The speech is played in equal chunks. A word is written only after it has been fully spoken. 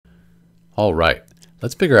All right,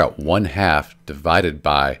 let's figure out 1/2 divided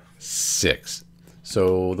by 6.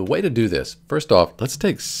 So the way to do this, first off, let's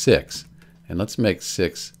take 6 and let's make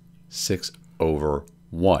 6 over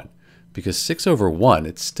 1. Because 6 over 1,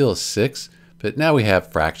 it's still 6, but now we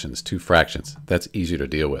have fractions, 2 fractions. That's easier to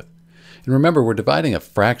deal with. And remember, we're dividing a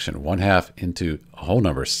fraction, 1/2, into a whole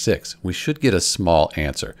number, 6. We should get a small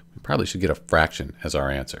answer. We probably should get a fraction as our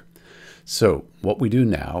answer. So what we do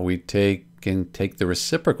now, we take the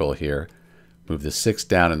reciprocal here, move the 6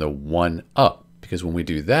 down and the 1 up. Because when we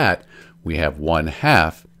do that, we have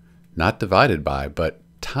 1/2, not divided by, but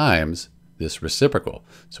times this reciprocal.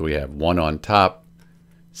 So we have 1 on top,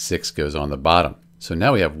 6 goes on the bottom. So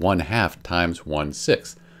now we have 1/2 times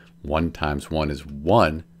 1/6. 1 times 1 is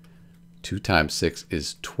 1. 2 times 6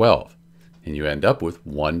 is 12. And you end up with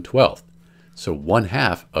 1/12. So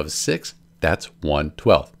 1/2 of 6, that's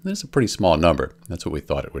 1/12. That's a pretty small number. That's what we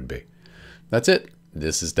thought it would be. That's it.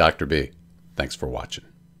 This is Dr. B. Thanks for watching.